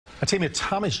A team at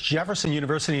Thomas Jefferson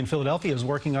University in Philadelphia is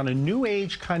working on a new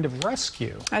age kind of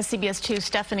rescue. As CBS 2's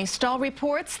Stephanie Stahl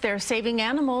reports, they're saving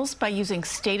animals by using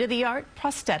state-of-the-art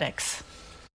prosthetics.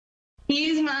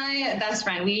 He's my best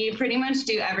friend. We pretty much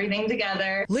do everything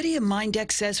together. Lydia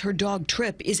Mindeck says her dog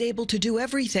Trip is able to do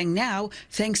everything now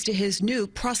thanks to his new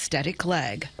prosthetic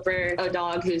leg. For a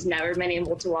dog who's never been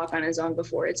able to walk on his own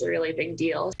before, it's a really big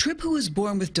deal. Trip, who was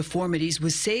born with deformities,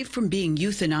 was saved from being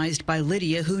euthanized by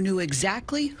Lydia, who knew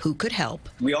exactly who could help.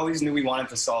 We always knew we wanted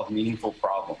to solve meaningful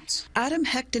problems. Adam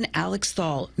Hecht and Alex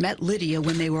Stahl met Lydia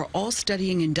when they were all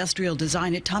studying industrial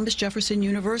design at Thomas Jefferson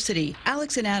University.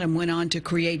 Alex and Adam went on to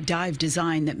create Dive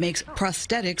Design that makes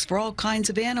prosthetics for all kinds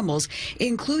of animals,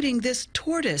 including this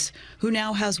tortoise, who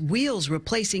now has wheels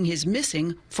replacing his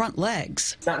missing front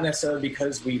legs. It's not necessarily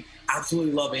because we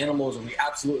absolutely love animals and we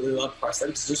absolutely love prosthetics.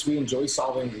 It's just we enjoy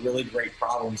solving really great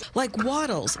problems. Like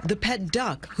Waddles, the pet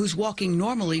duck, who's walking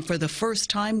normally for the first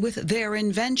time with their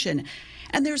invention.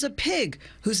 And there's a pig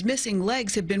whose missing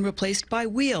legs have been replaced by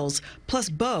wheels, plus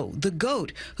Bo, the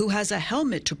goat, who has a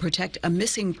helmet to protect a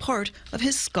missing part of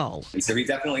his skull. So he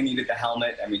definitely needed the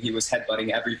helmet. I mean, he was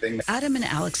headbutting everything. Adam and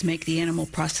Alex make the animal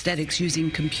prosthetics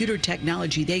using computer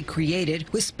technology they created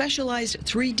with specialized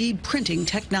 3D printing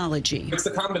technology. It's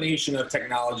the combination of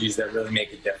technologies that really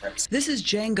make a difference. This is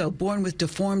Django, born with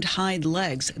deformed hind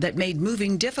legs that made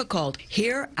moving difficult,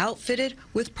 here outfitted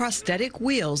with prosthetic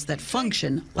wheels that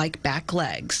function like back legs.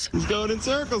 He's going in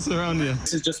circles around you.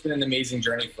 This has just been an amazing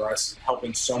journey for us,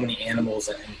 helping so many animals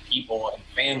and people and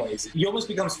families. You almost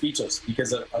become speechless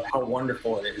because of how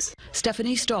wonderful it is.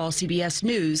 Stephanie Stahl, CBS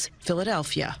News,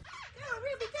 Philadelphia.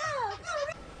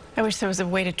 I wish there was a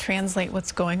way to translate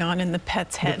what's going on in the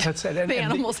pet's head. The pet's head. The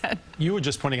animal's head. You were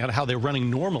just pointing out how they're running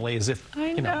normally as if,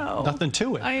 I know. nothing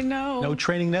to it. I know. No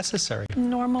training necessary.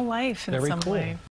 Normal life in Very some cool. way.